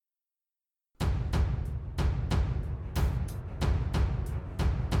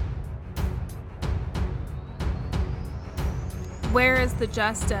Where is the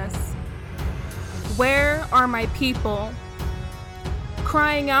justice? Where are my people?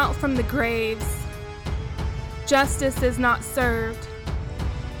 Crying out from the graves. Justice is not served.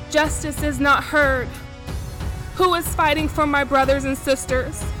 Justice is not heard. Who is fighting for my brothers and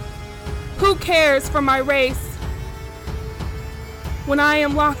sisters? Who cares for my race? When I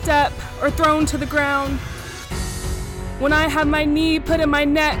am locked up or thrown to the ground, when I have my knee put in my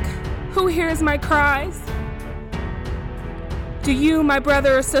neck, who hears my cries? Do you, my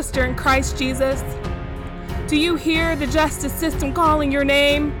brother or sister in Christ Jesus, do you hear the justice system calling your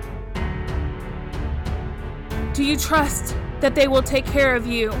name? Do you trust that they will take care of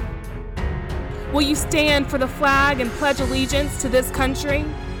you? Will you stand for the flag and pledge allegiance to this country?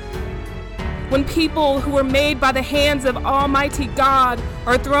 When people who were made by the hands of Almighty God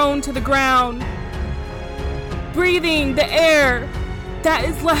are thrown to the ground, breathing the air that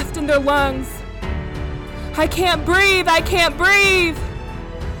is left in their lungs. I can't breathe, I can't breathe.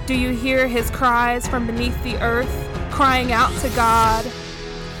 Do you hear his cries from beneath the earth, crying out to God?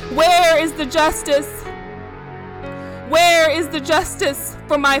 Where is the justice? Where is the justice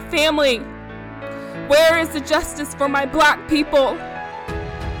for my family? Where is the justice for my Black people?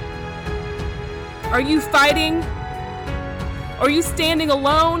 Are you fighting? Are you standing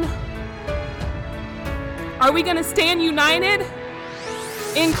alone? Are we going to stand united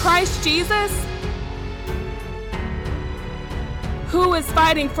in Christ Jesus? Who is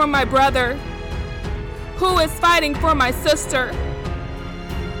fighting for my brother? Who is fighting for my sister?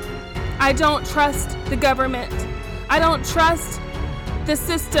 I don't trust the government. I don't trust the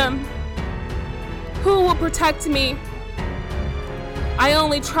system. Who will protect me? I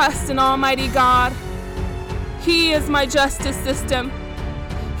only trust in Almighty God. He is my justice system.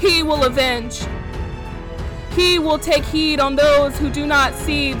 He will avenge. He will take heed on those who do not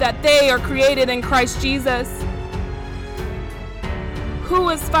see that they are created in Christ Jesus. Who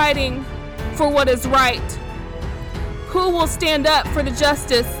is fighting for what is right? Who will stand up for the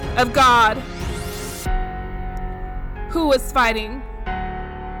justice of God? Who is fighting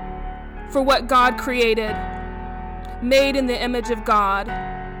for what God created, made in the image of God?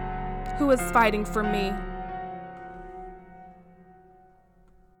 Who is fighting for me?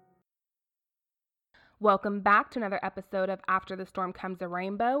 Welcome back to another episode of After the Storm Comes a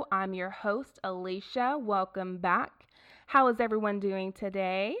Rainbow. I'm your host, Alicia. Welcome back. How is everyone doing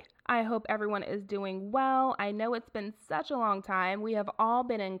today? I hope everyone is doing well. I know it's been such a long time. We have all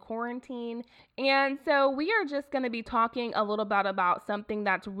been in quarantine. And so we are just going to be talking a little bit about something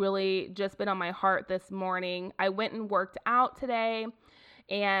that's really just been on my heart this morning. I went and worked out today,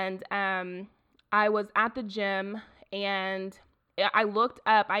 and I was at the gym, and I looked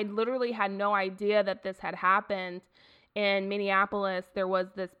up. I literally had no idea that this had happened in Minneapolis. There was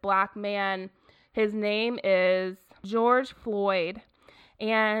this Black man. His name is George Floyd.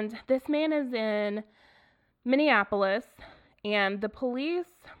 And this man is in Minneapolis, and the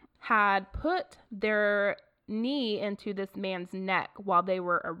police had put their knee into this man's neck while they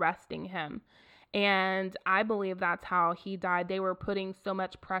were arresting him. And I believe that's how he died. They were putting so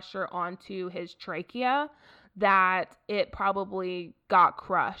much pressure onto his trachea that it probably got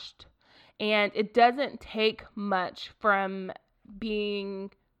crushed. And it doesn't take much from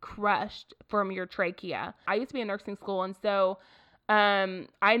being crushed from your trachea. I used to be in nursing school, and so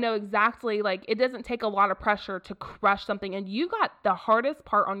I know exactly, like, it doesn't take a lot of pressure to crush something. And you got the hardest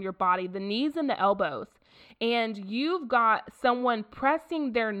part on your body, the knees and the elbows, and you've got someone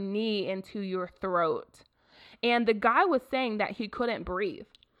pressing their knee into your throat. And the guy was saying that he couldn't breathe.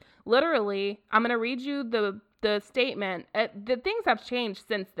 Literally, I'm going to read you the statement. The things have changed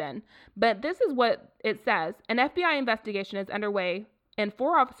since then, but this is what it says. An FBI investigation is underway, and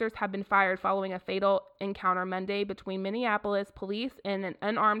 4 officers have been fired following a fatal encounter Monday between Minneapolis police and an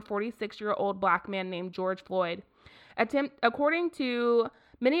unarmed 46-year-old Black man named George Floyd. According to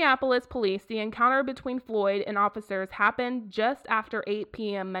Minneapolis police, the encounter between Floyd and officers happened just after 8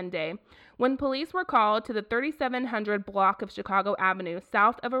 p.m. Monday, when police were called to the 3700 block of Chicago Avenue,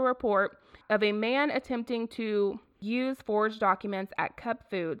 south of a report of a man attempting to use forged documents at Cup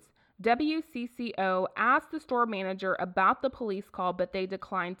Foods. WCCO asked the store manager about the police call, but they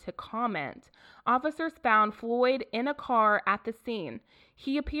declined to comment. Officers found Floyd in a car at the scene.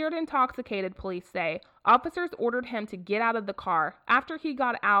 He appeared intoxicated, police say. Officers ordered him to get out of the car. After he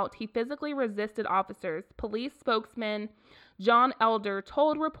got out, he physically resisted officers. Police spokesman John Elder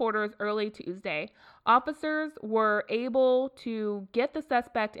told reporters early Tuesday. Officers were able to get the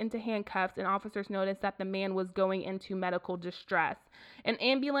suspect into handcuffs, and officers noticed that the man was going into medical distress. An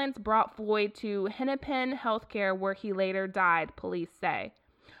ambulance brought Floyd to Hennepin Healthcare, where he later died, police say.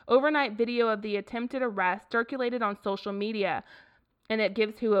 Overnight video of the attempted arrest circulated on social media, and it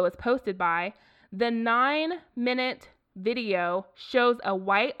gives who it was posted by. The 9-minute video shows a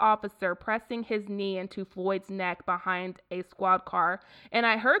white officer pressing his knee into Floyd's neck behind a squad car, and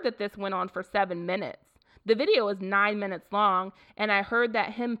I heard that this went on for 7 minutes. The video is 9 minutes long, and I heard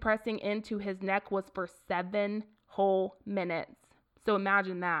that him pressing into his neck was for 7 whole minutes. So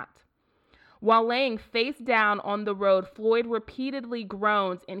imagine that. While laying face down on the road, Floyd repeatedly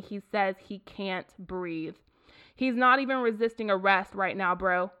groans and he says he can't breathe. He's not even resisting arrest right now,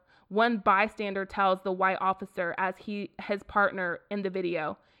 bro. One bystander tells the white officer as his partner in the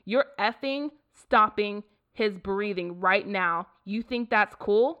video, "You're effing stopping his breathing right now. You think that's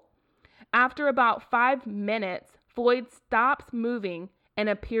cool?" After about 5 minutes, Floyd stops moving and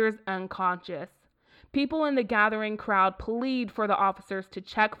appears unconscious. People in the gathering crowd plead for the officers to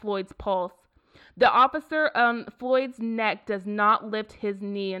check Floyd's pulse. The officer on Floyd's neck does not lift his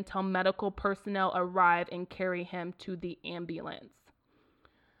knee until medical personnel arrive and carry him to the ambulance.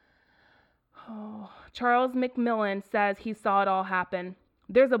 Charles McMillan says he saw it all happen.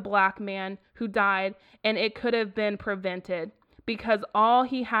 There's a black man who died, and it could have been prevented because all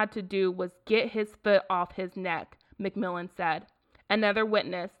he had to do was get his foot off his neck, McMillan said. Another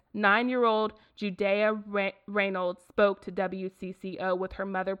witness, 9-year-old Judea Reynolds, spoke to WCCO with her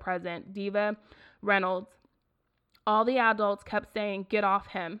mother present, Diva Reynolds. All the adults kept saying, "Get off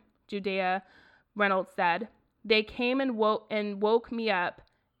him," Judea Reynolds said. "They came and woke me up,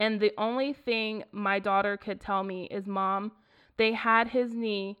 and the only thing my daughter could tell me is, 'Mom, they had his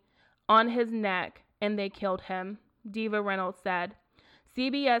knee on his neck and they killed him,'" Diva Reynolds said.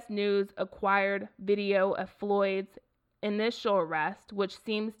 CBS News acquired video of Floyd's initial arrest, which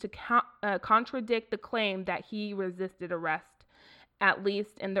seems to contradict the claim that he resisted arrest, at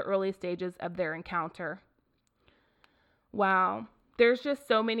least in the early stages of their encounter. Wow. There's just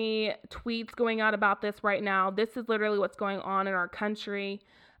so many tweets going out about this right now. This is literally what's going on in our country,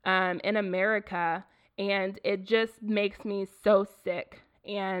 in America, and it just makes me so sick,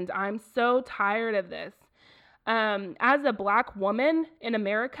 and I'm so tired of this. As a black woman in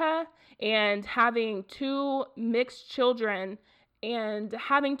America and having 2 mixed children and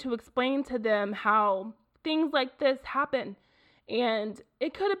having to explain to them how things like this happen, and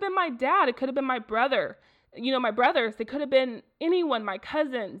it could have been my dad, it could have been my brother, my brothers, it could have been anyone, my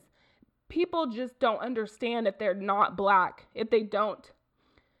cousins. People just don't understand if they're not black, if they don't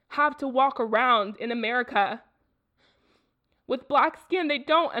have to walk around in America with black skin. They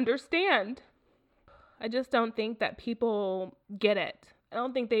don't understand. I just don't think that people get it. I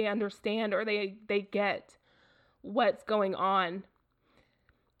don't think they understand or they get what's going on.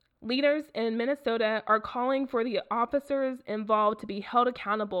 Leaders in Minnesota are calling for the officers involved to be held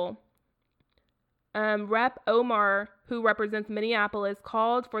accountable. Rep. Omar, who represents Minneapolis,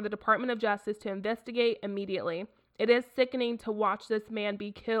 called for the Department of Justice to investigate immediately. It is sickening to watch this man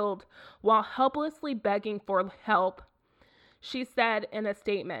be killed while helplessly begging for help, she said in a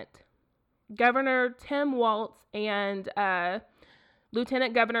statement. Governor Tim Walz and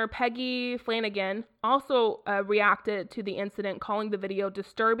Lieutenant Governor Peggy Flanagan also reacted to the incident, calling the video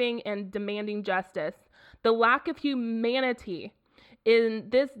disturbing and demanding justice. The lack of humanity in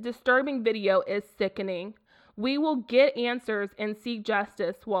this disturbing video is sickening. We will get answers and seek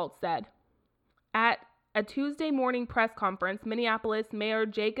justice, Walz said. At a Tuesday morning press conference, Minneapolis Mayor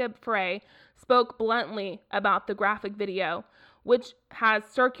Jacob Frey spoke bluntly about the graphic video, which has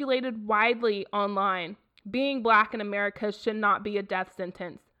circulated widely online. Being black in America should not be a death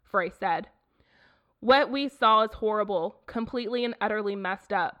sentence, Frey said. What we saw is horrible, completely and utterly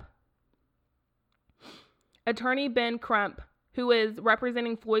messed up. Attorney Ben Crump, who is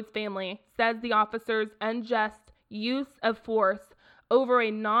representing Floyd's family, says the officer's unjust use of force over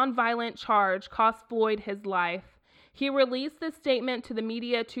a nonviolent charge cost Floyd his life. He released this statement to the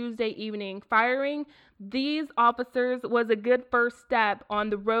media Tuesday evening. Firing these officers was a good first step on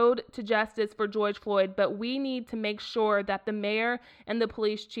the road to justice for George Floyd, but we need to make sure that the mayor and the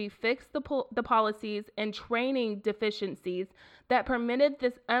police chief fix the policies and training deficiencies that permitted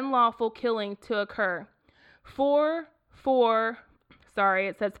this unlawful killing to occur. For 4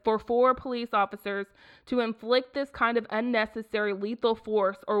 police officers to inflict this kind of unnecessary lethal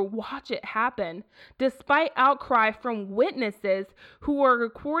force or watch it happen, despite outcry from witnesses who are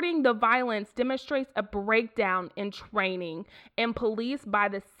recording the violence, demonstrates a breakdown in training and police by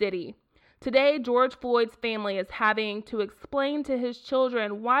the city. Today, George Floyd's family is having to explain to his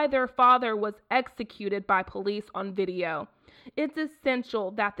children why their father was executed by police on video. It's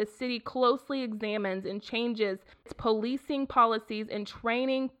essential that the city closely examines and changes its policing policies and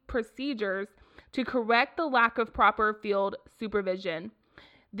training procedures to correct the lack of proper field supervision.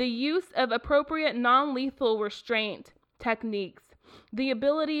 the use of appropriate non-lethal restraint techniques, the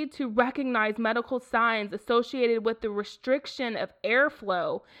ability to recognize medical signs associated with the restriction of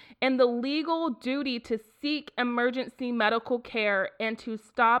airflow, and the legal duty to seek emergency medical care and to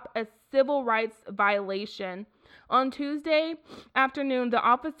stop a civil rights violation. On Tuesday afternoon, the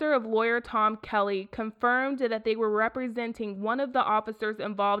officer of lawyer Tom Kelly confirmed that they were representing one of the officers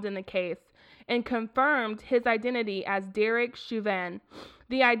involved in the case and confirmed his identity as Derek Chauvin.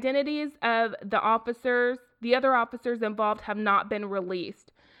 The identities of the other officers involved have not been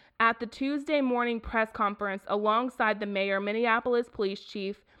released. At the Tuesday morning press conference alongside the mayor, Minneapolis Police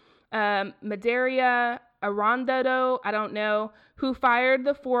Chief Medaria Arradondo, who fired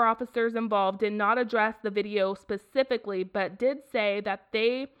the 4 officers involved, did not address the video specifically, but did say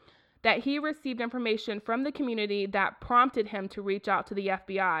that he received information from the community that prompted him to reach out to the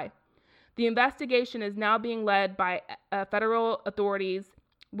FBI. The investigation is now being led by federal authorities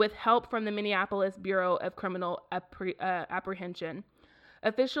with help from the Minneapolis Bureau of Criminal Apprehension.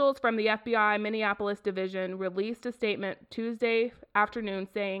 Officials from the FBI Minneapolis Division released a statement Tuesday afternoon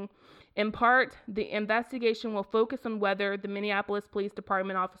saying, in part, the investigation will focus on whether the Minneapolis Police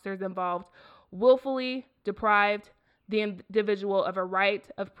Department officers involved willfully deprived the individual of a right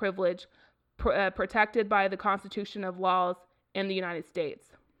of privilege protected by the Constitution of laws in the United States.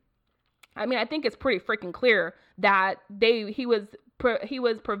 I mean, I think it's pretty freaking clear that he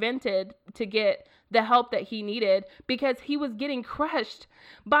was prevented to get the help that he needed because he was getting crushed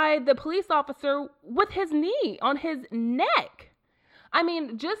by the police officer with his knee on his neck. I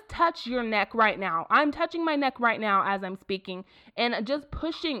mean, just touch your neck right now. I'm touching my neck right now as I'm speaking and just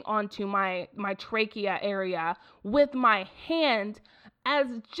pushing onto my trachea area with my hand as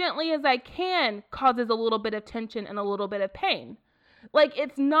gently as I can causes a little bit of tension and a little bit of pain. Like,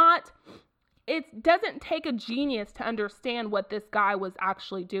 it doesn't take a genius to understand what this guy was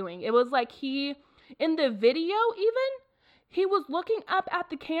actually doing. It was like in the video even, he was looking up at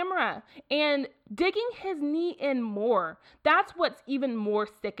the camera and digging his knee in more. That's what's even more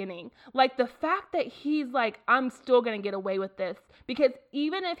sickening. Like the fact that he's like, I'm still going to get away with this. Because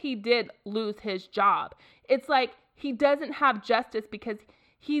even if he did lose his job, it's like he doesn't have justice because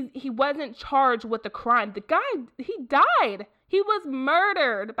he wasn't charged with the crime. The guy, he died. He was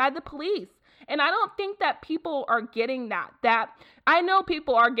murdered by the police. And I don't think that people are getting that I know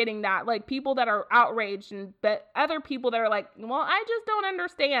people are getting that, like people that are outraged, but other people that are like, well, I just don't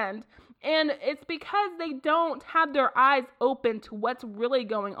understand. And it's because they don't have their eyes open to what's really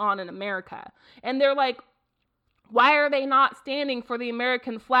going on in America. And they're like, why are they not standing for the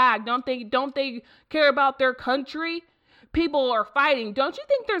American flag? Don't they care about their country? People are fighting. Don't you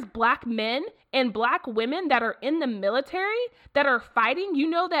think there's black men and black women that are in the military that are fighting? You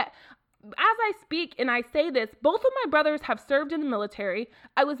know that as I speak and I say this, both of my brothers have served in the military.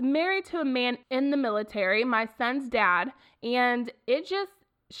 I was married to a man in the military, my son's dad, and it just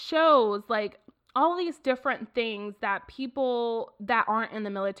shows like all these different things that people that aren't in the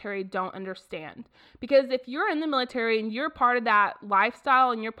military don't understand. Because if you're in the military and you're part of that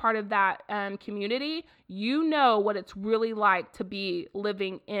lifestyle and you're part of that community, you know what it's really like to be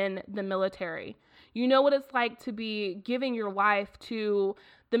living in the military. You know what it's like to be giving your life to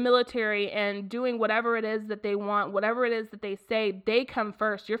the military and doing whatever it is that they want, whatever it is that they say, they come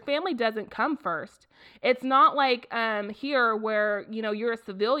first. Your family doesn't come first. It's not like here where, you're a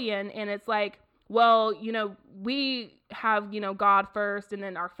civilian and it's like, well, we have, God first and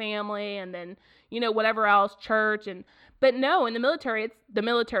then our family and then, whatever else, church. But no, in the military, the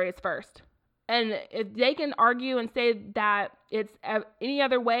military is first. And if they can argue and say that it's any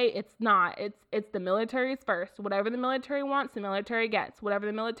other way, it's not. It's the military's first. Whatever the military wants, the military gets. Whatever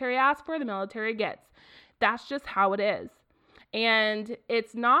the military asks for, the military gets. That's just how it is. And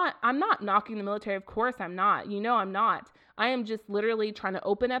I'm not knocking the military. Of course I'm not. I'm not. I am just literally trying to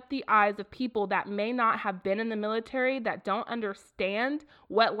open up the eyes of people that may not have been in the military, that don't understand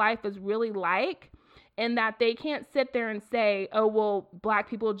what life is really like. And that they can't sit there and say, oh, well, black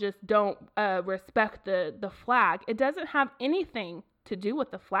people just don't respect the flag. It doesn't have anything to do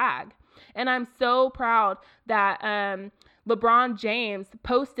with the flag. And I'm so proud that LeBron James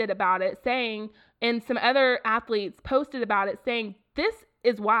posted about it saying, and some other athletes posted about it saying, this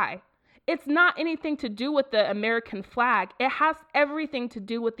is why. It's not anything to do with the American flag. It has everything to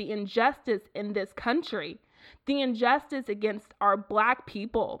do with the injustice in this country. The injustice against our black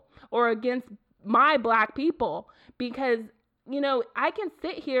people or against my black people, because I can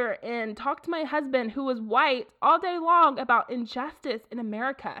sit here and talk to my husband who is white all day long about injustice in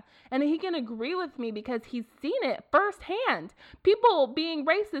America, and he can agree with me because he's seen it firsthand. People being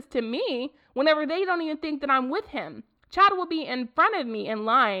racist to me whenever they don't even think that I'm with him. Chad will be in front of me in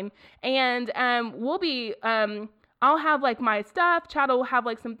line, and we'll be I'll have like my stuff. Chad will have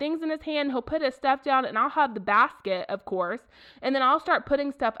like some things in his hand. He'll put his stuff down, and I'll have the basket, of course. And then I'll start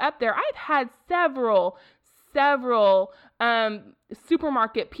putting stuff up there. I've had several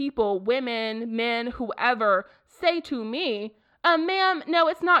supermarket people, women, men, whoever, say to me, ma'am, no,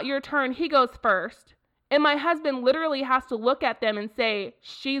 it's not your turn. He goes first. And my husband literally has to look at them and say,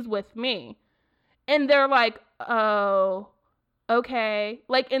 she's with me. And they're like, oh, okay.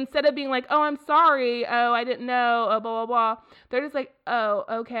 Like, instead of being like, oh, I'm sorry. Oh, I didn't know. Oh, blah, blah, blah. They're just like, oh,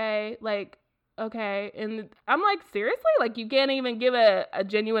 okay. Like, okay. And I'm like, seriously? Like, you can't even give a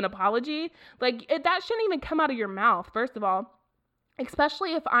genuine apology? Like, that shouldn't even come out of your mouth, first of all.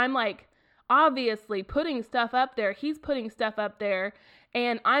 Especially if I'm like, obviously putting stuff up there. He's putting stuff up there,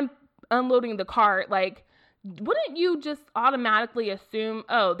 and I'm unloading the cart. Like, wouldn't you just automatically assume,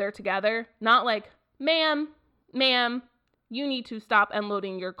 oh, they're together? Not like, ma'am, you need to stop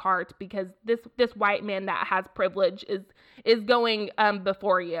unloading your cart because this white man that has privilege is going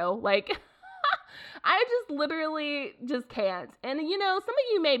before you. Like, I just literally just can't. And some of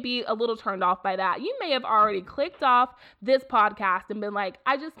you may be a little turned off by that. You may have already clicked off this podcast and been like,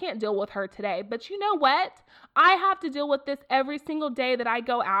 I just can't deal with her today. But you know what? I have to deal with this every single day that I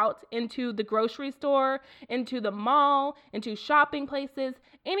go out into the grocery store, into the mall, into shopping places.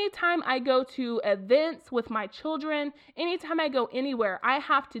 Anytime I go to events with my children, anytime I go anywhere, I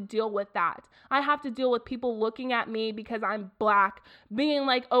have to deal with that. I have to deal with people looking at me because I'm Black, being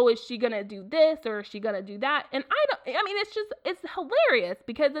like, oh, is she going to do this or is she going to do that? And it's hilarious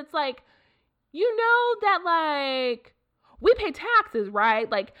because it's like, that like we pay taxes, right?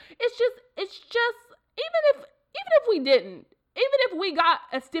 Like, it's just, even if we didn't, even if we got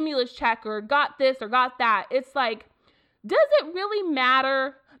a stimulus check or got this or got that, it's like, does it really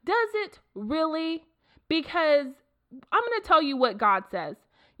matter? Does it really? Because I'm going to tell you what God says.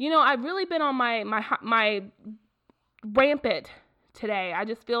 I've really been on my rampant today. I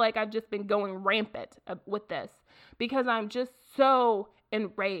just feel like I've just been going rampant with this because I'm just so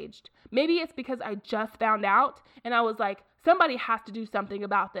enraged. Maybe it's because I just found out and I was like, somebody has to do something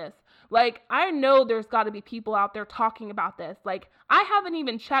about this. Like, I know there's got to be people out there talking about this. Like, I haven't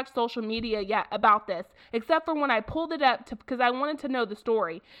even checked social media yet about this, except for when I pulled it up because I wanted to know the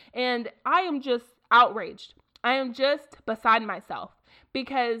story. And I am just outraged. I am just beside myself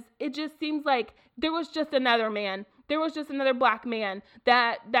because it just seems like there was just another man. There was just another Black man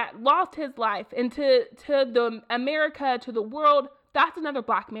that lost his life, and to the America, to the world, that's another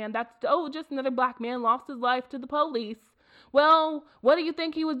Black man. Just another Black man lost his life to the police. Well, what do you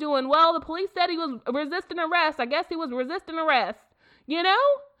think he was doing? Well, the police said he was resisting arrest. I guess he was resisting arrest,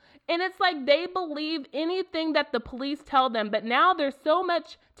 And it's like they believe anything that the police tell them. But now there's so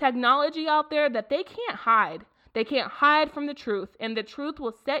much technology out there that they can't hide. They can't hide from the truth, and the truth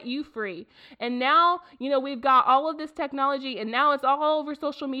will set you free. And now, we've got all of this technology, and now it's all over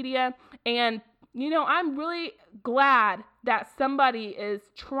social media. And, I'm really glad that somebody is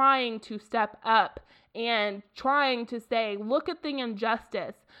trying to step up and trying to say, look at the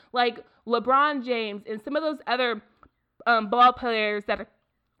injustice. Like LeBron James and some of those other ball players that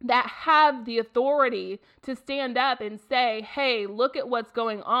have the authority to stand up and say, hey, look at what's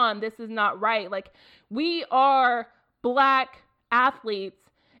going on. This is not right. Like, we are Black athletes,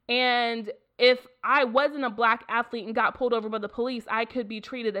 and if I wasn't a Black athlete and got pulled over by the police, I could be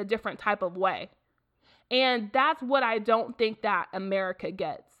treated a different type of way. And that's what I don't think that America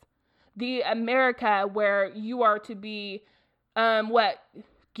gets. The America where you are to be, I'm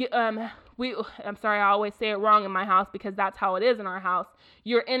sorry, I always say it wrong in my house because that's how it is in our house.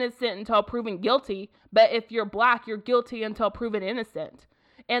 You're innocent until proven guilty, but if you're Black, you're guilty until proven innocent.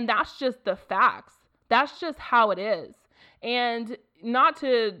 And that's just the facts. That's just how it is. And not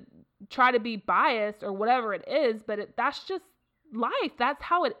to try to be biased or whatever it is, but that's just life. That's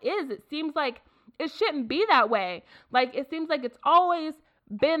how it is. It seems like it shouldn't be that way. Like, it seems like it's always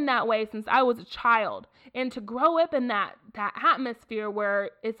been that way since I was a child. And to grow up in that atmosphere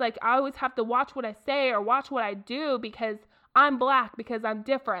where it's like I always have to watch what I say or watch what I do because I'm Black, because I'm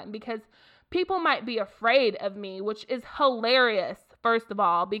different, because people might be afraid of me, which is hilarious, first of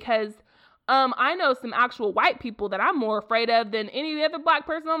all, because I know some actual white people that I'm more afraid of than any other Black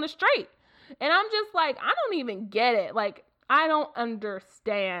person on the street. And I'm just like, I don't even get it. Like, I don't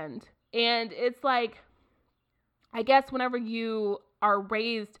understand. And it's like, I guess whenever you are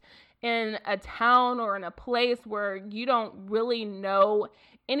raised in a town or in a place where you don't really know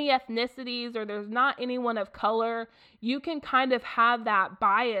any ethnicities or there's not anyone of color, you can kind of have that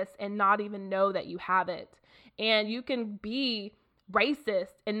bias and not even know that you have it. And you can be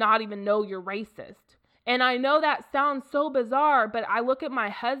racist and not even know you're racist. And I know that sounds so bizarre, but I look at my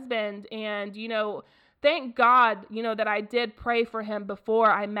husband and, thank God, that I did pray for him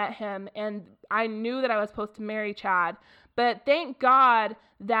before I met him. And I knew that I was supposed to marry Chad. But thank God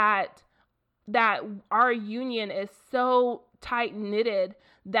that our union is so tight knitted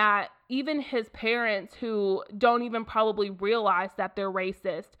that even his parents, who don't even probably realize that they're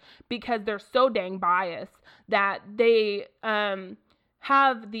racist because they're so dang biased, that they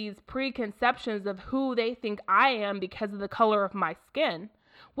have these preconceptions of who they think I am because of the color of my skin,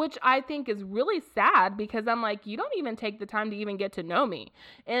 which I think is really sad, because I'm like, you don't even take the time to even get to know me.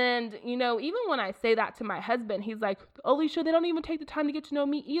 And, even when I say that to my husband, he's like, Alicia, they don't even take the time to get to know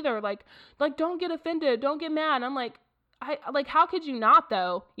me either. Like, don't get offended. Don't get mad. I'm like, how could you not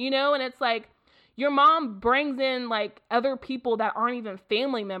though? And it's like, your mom brings in like other people that aren't even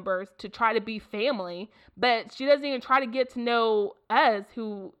family members to try to be family, but she doesn't even try to get to know us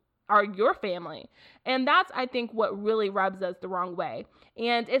who are your family. And that's, I think, what really rubs us the wrong way.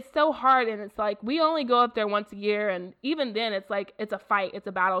 And it's so hard. And it's like, we only go up there once a year. And even then it's like, it's a fight. It's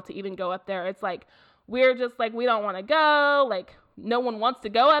a battle to even go up there. It's like, we're just like, we don't want to go. Like, no one wants to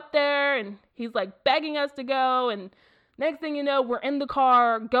go up there. And he's like begging us to go. And next thing you know, we're in the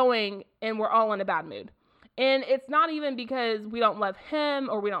car going and we're all in a bad mood. And it's not even because we don't love him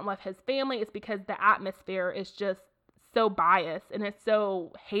or we don't love his family. It's because the atmosphere is just so biased and it's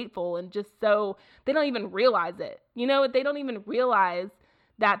so hateful and just so, they don't even realize it. They don't even realize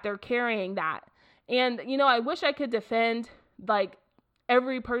that they're carrying that. And, I wish I could defend like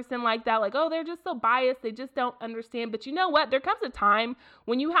every person like that, like, oh, they're just so biased, they just don't understand. But you know what? There comes a time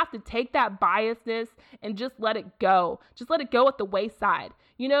when you have to take that biasness and just let it go. Just let it go at the wayside,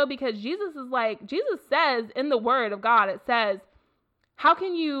 because Jesus says in the word of God, it says, how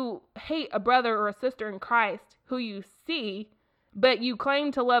can you hate a brother or a sister in Christ who you see, but you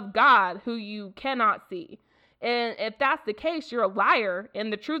claim to love God who you cannot see? And if that's the case, you're a liar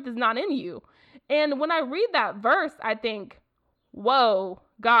and the truth is not in you. And when I read that verse, I think, whoa,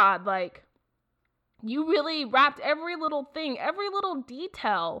 God, like, you really wrapped every little thing, every little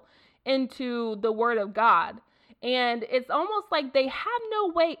detail into the word of God. And it's almost like they have no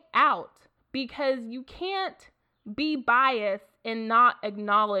way out, because you can't be biased and not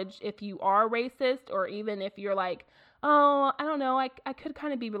acknowledge if you are racist, or even if you're like, oh, I don't know, I could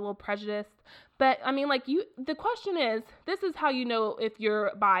kind of be a little prejudiced. But I mean, like, the question is, this is how you know if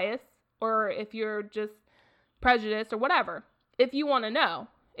you're biased or if you're just prejudiced or whatever. If you want to know,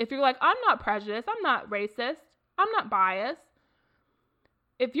 if you're like, I'm not prejudiced, I'm not racist, I'm not biased.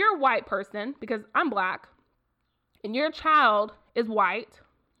 If you're a white person, because I'm black, and your child is white,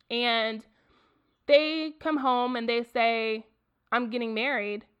 and they come home and they say, I'm getting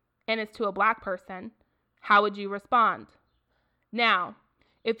married, and it's to a black person, how would you respond? Now,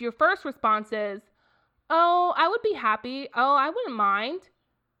 if your first response is, oh, I would be happy, oh, I wouldn't mind,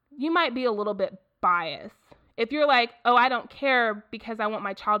 you might be a little bit biased. If you're like, oh, I don't care because I want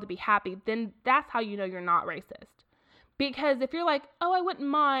my child to be happy, then that's how you know you're not racist. Because if you're like, oh, I wouldn't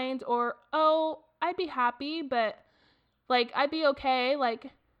mind, or, oh, I'd be happy, but like, I'd be okay,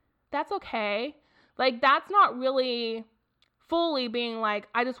 like, that's okay. Like, that's not really fully being like,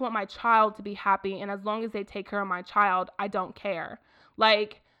 I just want my child to be happy, and as long as they take care of my child, I don't care.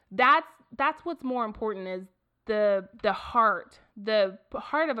 Like, that's what's more important, is the heart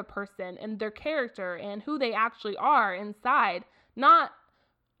of a person and their character and who they actually are inside, not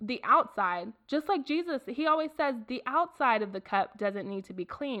the outside. Just like Jesus, he always says the outside of the cup doesn't need to be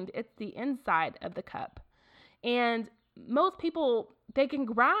cleaned. It's the inside of the cup. And most people, they can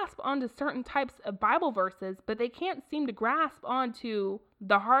grasp onto certain types of Bible verses, but they can't seem to grasp onto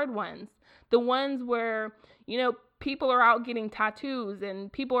the hard ones. The ones where, people are out getting tattoos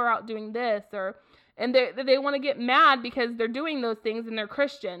and people are out doing this, and they want to get mad because they're doing those things and they're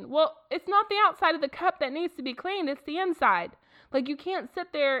Christian. Well, it's not the outside of the cup that needs to be cleaned. It's the inside. Like, you can't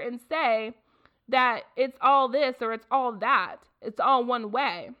sit there and say that it's all this or it's all that. It's all one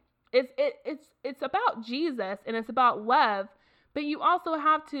way. It's about Jesus and it's about love, but you also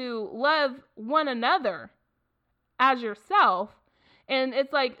have to love one another as yourself. And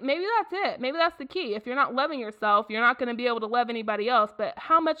it's like, maybe that's it. Maybe that's the key. If you're not loving yourself, you're not going to be able to love anybody else. But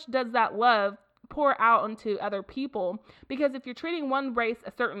how much does that love pour out onto other people? Because if you're treating one race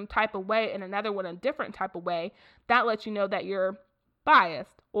a certain type of way and another one a different type of way, that lets you know that you're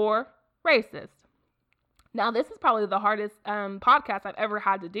biased or racist. Now, this is probably the hardest podcast I've ever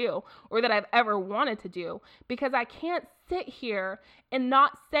had to do, or that I've ever wanted to do, because I can't sit here and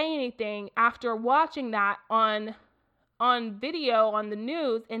not say anything after watching that on video on the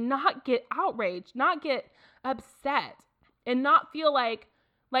news and not get outraged, not get upset, and not feel like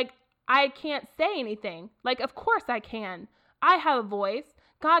I can't say anything. Like, of course I can. I have a voice.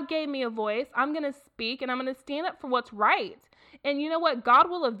 God gave me a voice. I'm going to speak and I'm going to stand up for what's right. And you know what? God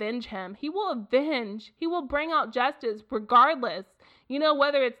will avenge him. He will avenge. He will bring out justice regardless. You know,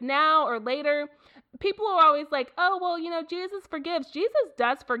 whether it's now or later. People are always like, oh, well, you know, Jesus forgives. Jesus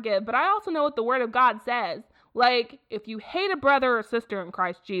does forgive. But I also know what the word of God says. Like, if you hate a brother or sister in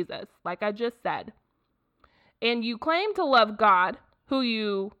Christ Jesus, like I just said, and you claim to love God, who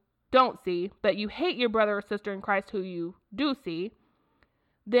you don't see, but you hate your brother or sister in Christ who you do see,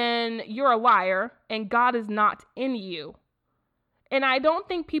 then you're a liar and God is not in you. And I don't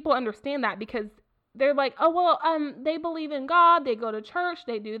think people understand that because they're like, oh, well, they believe in God, they go to church,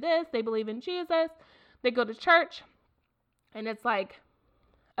 they do this, they believe in Jesus, they go to church. And it's like,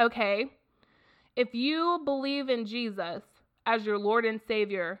 okay, if you believe in Jesus as your Lord and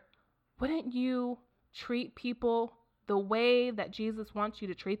Savior, wouldn't you treat people the way that Jesus wants you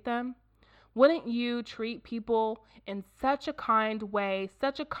to treat them? Wouldn't you treat people in such a kind way,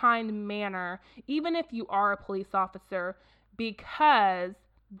 such a kind manner, even if you are a police officer, because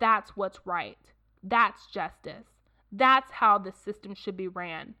that's what's right. That's justice. That's how the system should be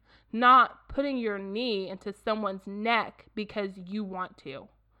ran. Not putting your knee into someone's neck because you want to.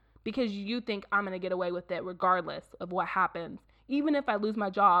 Because you think I'm going to get away with it regardless of what happens. Even if I lose my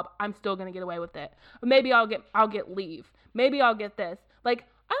job, I'm still going to get away with it. Or maybe I'll get leave. Maybe I'll get this. Like,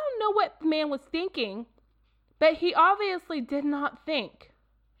 I don't know what the man was thinking, but he obviously did not think.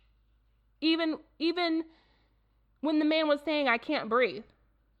 Even when the man was saying, I can't breathe,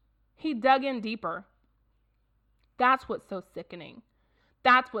 he dug in deeper. That's what's so sickening.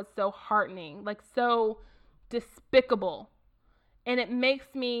 That's what's so heartening, like so despicable. And it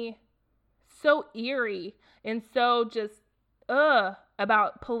makes me so eerie and so just,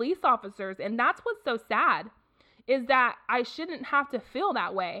 about police officers. And that's what's so sad, is that I shouldn't have to feel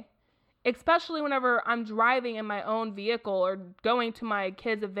that way. Especially whenever I'm driving in my own vehicle or going to my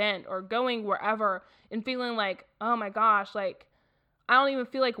kid's event or going wherever and feeling like, oh my gosh, like I don't even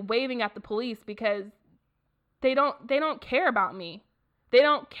feel like waving at the police because they don't care about me. They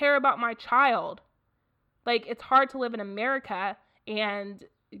don't care about my child. Like, it's hard to live in America and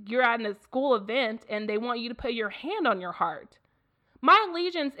you're at a school event and they want you to put your hand on your heart. My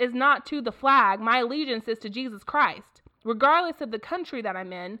allegiance is not to the flag. My allegiance is to Jesus Christ. Regardless of the country that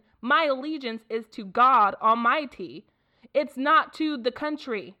I'm in, my allegiance is to God Almighty. It's not to the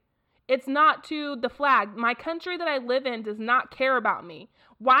country. It's not to the flag. My country that I live in does not care about me.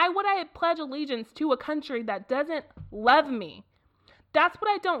 Why would I pledge allegiance to a country that doesn't love me? That's what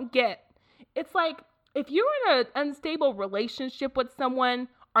I don't get. It's like, if you're in an unstable relationship with someone,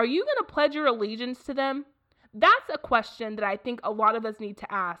 are you going to pledge your allegiance to them? That's a question that I think a lot of us need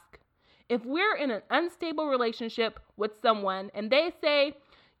to ask. If we're in an unstable relationship with someone and they say,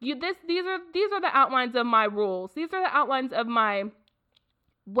 these are the outlines of my rules. These are the outlines of my,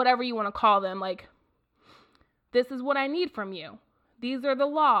 whatever you want to call them. Like, this is what I need from you. These are the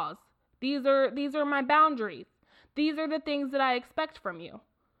laws. These are my boundaries. These are the things that I expect from you.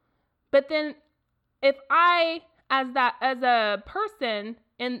 But then if I, as a person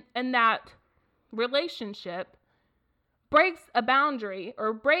in that relationship, breaks a boundary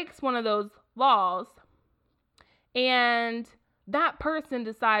or breaks one of those laws, and that person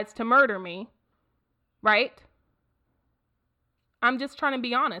decides to murder me, right? I'm just trying to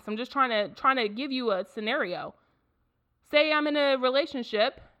be honest. I'm just trying to give you a scenario. Say I'm in a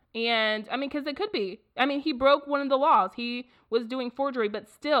relationship, and because it could be. He broke one of the laws. He was doing forgery, but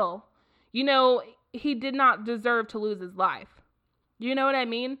still, he did not deserve to lose his life. You know what I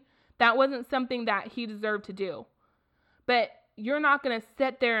mean? That wasn't something that he deserved to do. But you're not going to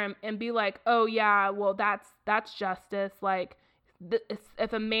sit there and be like, oh yeah, well that's justice. Like,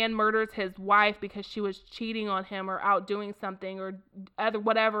 if a man murders his wife because she was cheating on him or out doing something or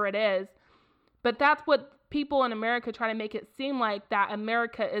whatever it is. But that's what people in America try to make it seem like, that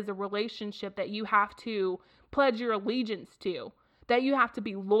America is a relationship that you have to pledge your allegiance to, that you have to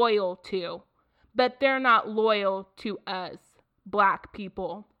be loyal to. But they're not loyal to us, Black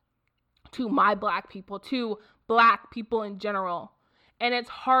people, to my Black people, to Black people in general. And it's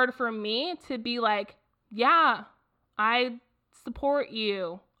hard for me to be like, yeah, I support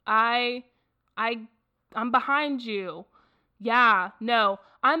you. I'm behind you. Yeah, no,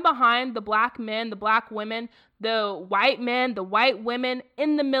 I'm behind the Black men, the Black women, the white men, the white women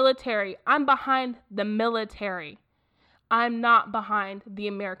in the military. I'm behind the military. I'm not behind the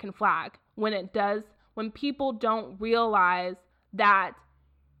American flag. When people don't realize that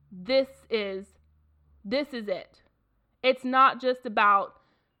this is it. It's not just about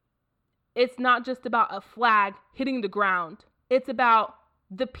a flag hitting the ground. It's about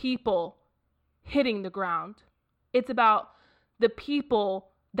the people hitting the ground. It's about the people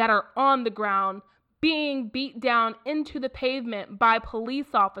that are on the ground being beat down into the pavement by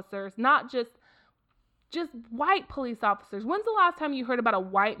police officers, not just white police officers. When's the last time you heard about a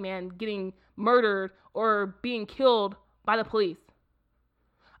white man getting murdered or being killed by the police?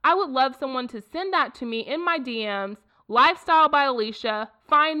 I would love someone to send that to me in my DMs, Lifestyle by Alicia,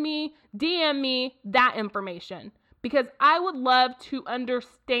 find me, DM me that information, because I would love to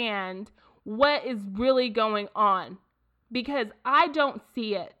understand what is really going on, because I don't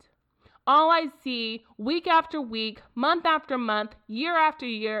see it. All I see week after week, month after month, year after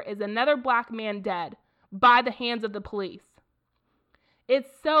year is another black man dead by the hands of the police. It's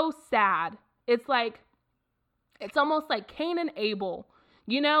so sad. It's almost like Cain and Abel.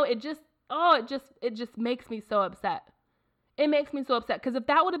 It just makes me so upset. It makes me so upset, because if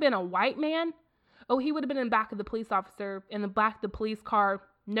that would have been a white man, he would have been in the back of the police officer, in the back of the police car,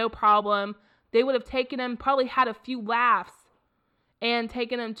 no problem. They would have taken him, probably had a few laughs, and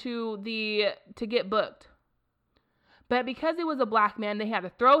taken him to get booked. But because he was a black man, they had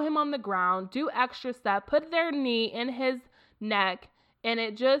to throw him on the ground, do extra stuff, put their knee in his neck, and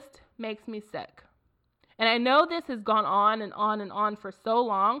it just makes me sick. And I know this has gone on and on and on for so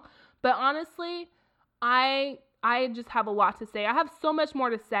long, but honestly, I just have a lot to say. I have so much more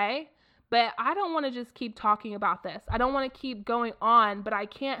to say, but I don't want to just keep talking about this. I don't want to keep going on, but I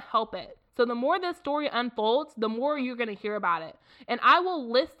can't help it. So the more this story unfolds, the more you're going to hear about it. And I will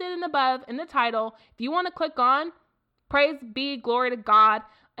list it above in the title. If you want to click on praise be, glory to God,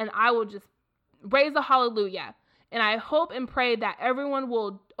 and I will just raise a hallelujah. And I hope and pray that everyone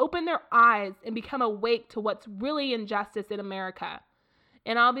will open their eyes and become awake to what's really injustice in America.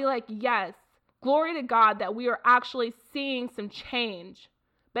 And I'll be like, yes, glory to God that we are actually seeing some change.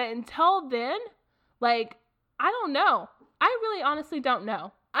 But until then, I don't know. I really honestly don't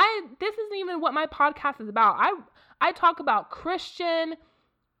know. This isn't even what my podcast is about. I talk about Christian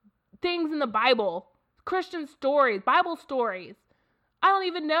things in the Bible, Christian stories, Bible stories. I don't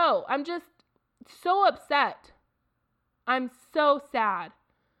even know. I'm just so upset. I'm so sad.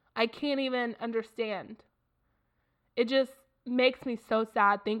 I can't even understand. It just makes me so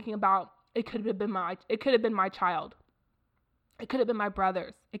sad thinking about it could have been my child. It could have been my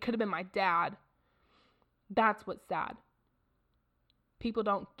brothers. It could have been my dad. That's what's sad. People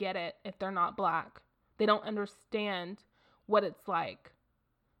don't get it if they're not black. They don't understand what it's like.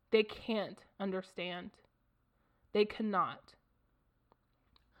 They can't understand. They cannot.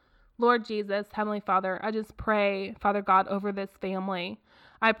 Lord Jesus, Heavenly Father, I just pray, Father God, over this family.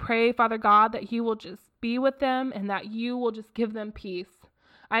 I pray, Father God, that you will just be with them and that you will just give them peace.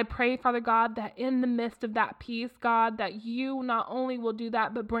 I pray, Father God, that in the midst of that peace, God, that you not only will do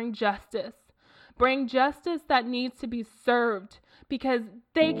that, but bring justice. Bring justice that needs to be served, because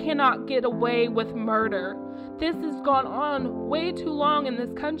they cannot get away with murder. This has gone on way too long in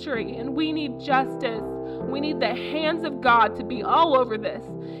this country, and we need justice. We need the hands of God to be all over this.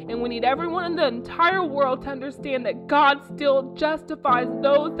 And we need everyone in the entire world to understand that God still justifies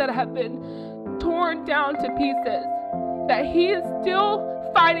those that have been torn down to pieces. That He is still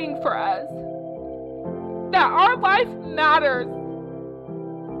fighting for us. That our life matters.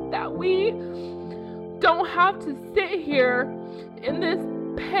 That we don't have to sit here in this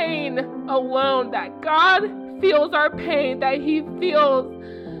pain alone. That God feels our pain. That He feels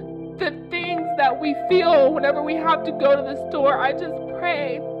the things that we feel whenever we have to go to the store. I just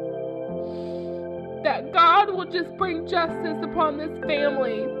pray that God will just bring justice upon this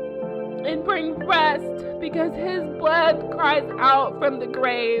family and bring rest, because His blood cries out from the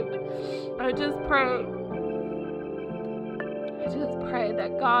grave. I just pray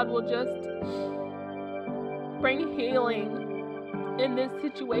that God will just bring healing in this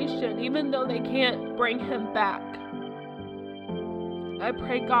situation, even though they can't bring him back. I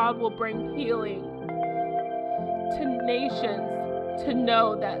pray God will bring healing to nations to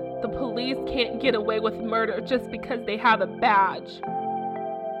know that the police can't get away with murder just because they have a badge.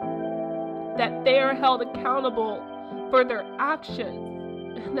 That they are held accountable for their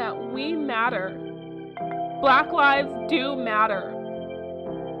actions, and that we matter. Black lives do matter.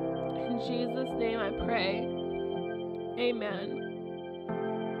 In Jesus' name I pray. Amen.